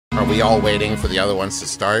are we all waiting for the other ones to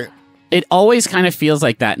start? It always kind of feels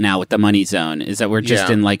like that now with the Money Zone, is that we're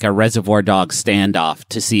just in like a Reservoir Dogs standoff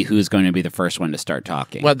to see who's going to be the first one to start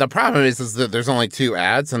talking. Well, the problem is that there's only 2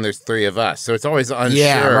 ads and there's 3 of us, so it's always unsure.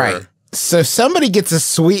 Yeah, right. So somebody gets a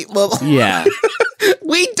sweet little... Yeah.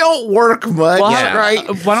 We don't work much, right?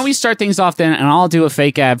 Why don't we start things off then, and I'll do a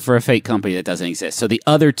fake ad for a fake company that doesn't exist, so the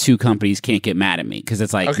other 2 companies can't get mad at me, because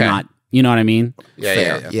it's like not... You know what I mean? Yeah,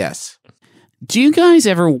 Fair. Yes. Do you guys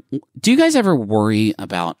ever worry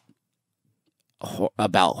about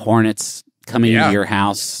hornets coming into your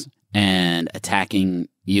house and attacking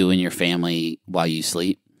you and your family while you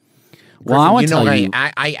sleep? Well, I want to tell you,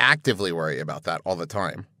 I actively worry about that all the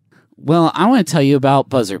time. Well, I want to tell you about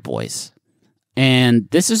Buzzer Boys, and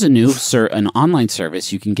this is a new an online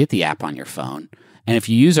service. You can get the app on your phone, and if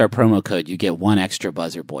you use our promo code, you get 1 extra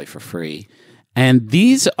Buzzer Boy for free. And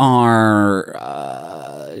these are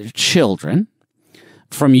children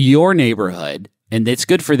from your neighborhood. And it's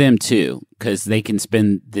good for them, too, because they can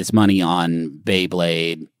spend this money on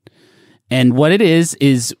Beyblade. And what it is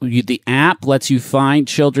the app lets you find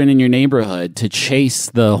children in your neighborhood to chase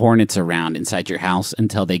the hornets around inside your house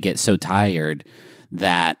until they get so tired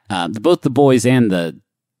that both the boys and the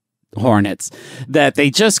hornets, that they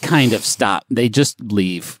just kind of stop. They just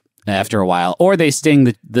leave after a while. Or they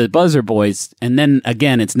sting the Buzzer Boys, and then,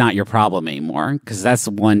 again, it's not your problem anymore, because that's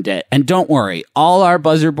one dead. And don't worry, all our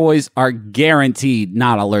Buzzer Boys are guaranteed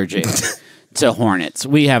not allergic to hornets.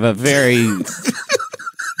 We have a very...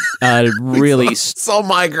 really so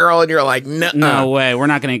my girl, and you're like, no way, we're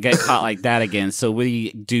not going to get caught like that again. So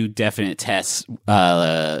we do definite tests,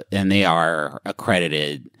 and they are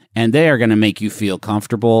accredited, and they are going to make you feel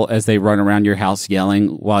comfortable as they run around your house yelling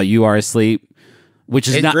while you are asleep. Which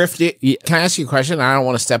is not. Griff, can I ask you a question? I don't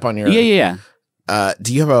want to step on your. Yeah.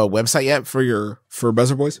 Do you have a website yet for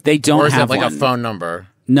Buzzer Boys? They don't have like one. A phone number.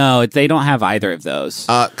 No, they don't have either of those.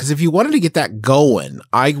 Because if you wanted to get that going,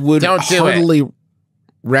 I would heartily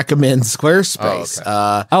recommend Squarespace.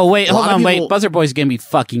 Oh, okay. Wait, hold on, wait. Buzzer Boys are going to be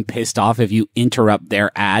fucking pissed off if you interrupt their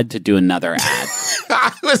ad to do another ad.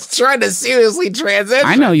 I was trying to seriously transition.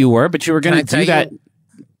 I know you were, but you were going to do that.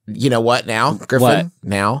 You know what now, Griffin? What?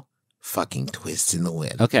 Now, fucking twist in the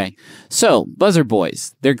wind. Okay. So, Buzzer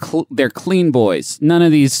Boys, they're clean boys. None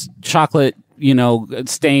of these chocolate,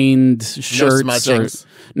 stained shirts.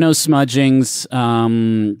 No smudgings.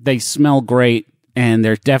 They smell great, and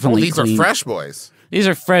they're definitely these clean. Are fresh boys. These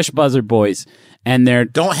are fresh Buzzer Boys, and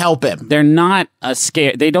don't help him. They're not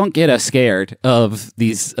scared. They don't get scared of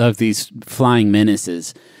these flying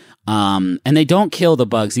menaces, and they don't kill the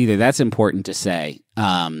bugs either. That's important to say.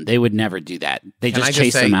 They would never do that. They just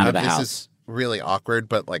chase them out of the house. This is really awkward,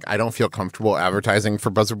 but I don't feel comfortable advertising for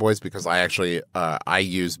Buzzer Boys because I actually I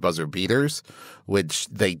use buzzer beaters, which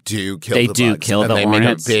they do kill. They do bugs, kill the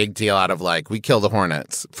hornets. They make a big deal out of we kill the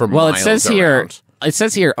hornets for miles around. It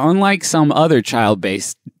says here, unlike some other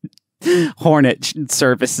child-based hornet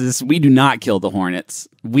services, we do not kill the hornets.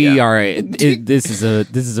 We are. This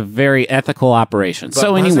is a very ethical operation. But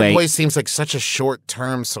so anyway, Buzzer Boys seems like such a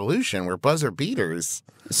short-term solution. We're buzzer beaters.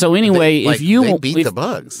 So anyway, they beat the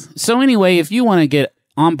bugs. So anyway, if you want to get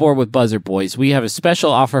on board with Buzzer Boys, we have a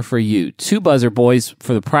special offer for you: 2 Buzzer Boys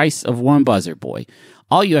for the price of 1 Buzzer Boy.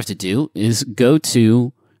 All you have to do is go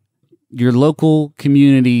to your local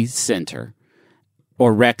community center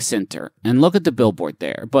or rec center and look at the billboard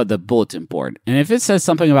there, but the bulletin board. And if it says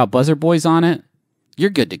something about Buzzer Boys on it, you're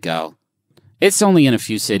good to go. It's only in a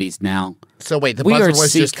few cities now. So wait, the Buzzer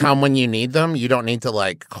Boys just come when you need them? You don't need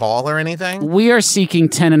to call or anything? We are seeking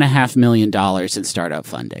 $10.5 million in startup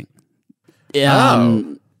funding.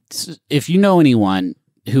 If you know anyone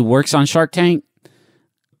who works on Shark Tank,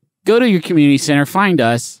 go to your community center, find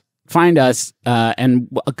us, and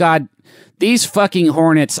God, these fucking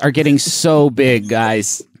hornets are getting so big,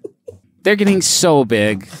 guys. They're getting so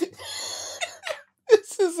big.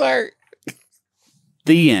 This is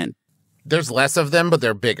the end. There's less of them, but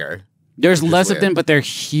they're bigger. There's less of them, but they're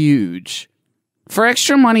huge. For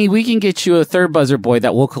extra money, we can get you a 3rd Buzzer Boy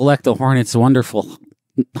that will collect the hornet's wonderful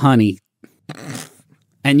honey.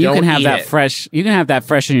 And you can have that fresh. You can have that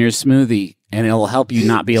fresh in your smoothie, and it'll help you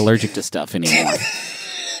not be allergic to stuff anymore.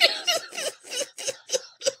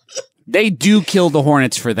 They do kill the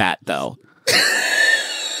hornets for that, though.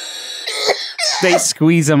 They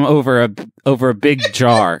squeeze them over a big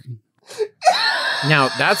jar. Now,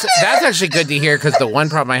 that's actually good to hear, because the one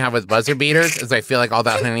problem I have with buzzer beaters is I feel like all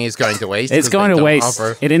that honey is going to waste. It's going to waste.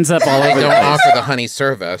 It ends up all over the place. They don't offer the honey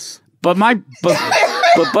service. But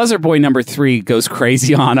Buzzer Boy number 3 goes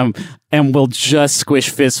crazy on them and will just squish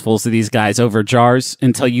fistfuls of these guys over jars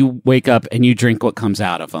until you wake up and you drink what comes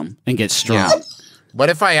out of them and get strong. Yeah. What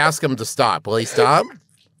if I ask him to stop? Will he stop?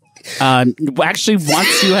 Actually,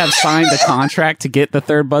 once you have signed the contract to get the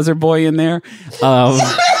third buzzer boy in there,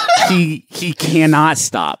 he cannot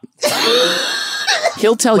stop.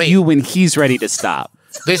 He'll tell you when he's ready to stop.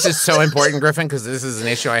 This is so important, Griffin, because this is an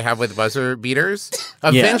issue I have with buzzer beaters.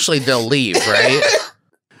 Eventually, they'll leave, right?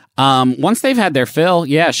 Once they've had their fill,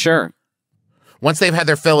 yeah, sure. Once they've had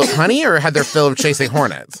their fill of honey or had their fill of chasing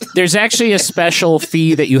hornets? There's actually a special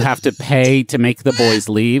fee that you have to pay to make the boys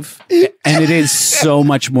leave. And it is so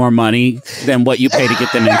much more money than what you pay to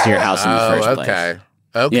get them into your house in the first place.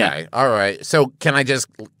 Okay. Yeah. All right. So can I just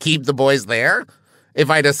keep the boys there? If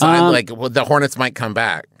I decide, the hornets might come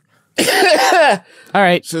back. All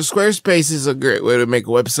right. So Squarespace is a great way to make a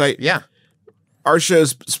website. Yeah. Our show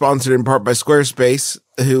is sponsored in part by Squarespace,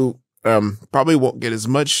 who probably won't get as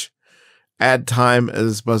much ad time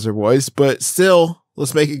as Buzzer Boys, but still,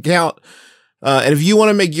 let's make it count. And if you want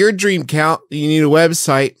to make your dream count, you need a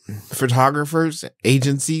website. Photographers,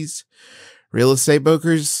 agencies, real estate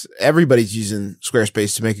brokers, everybody's using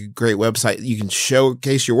Squarespace to make a great website. You can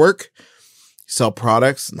showcase your work, sell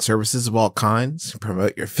products and services of all kinds,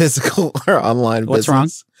 promote your physical or online business. What's wrong?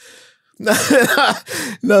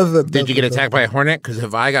 Nothing. Did you get attacked by a hornet? Because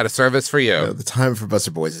if I got a service for you. The time for Buzzer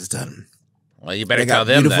Boys is done. Well, you better tell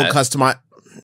them beautiful that.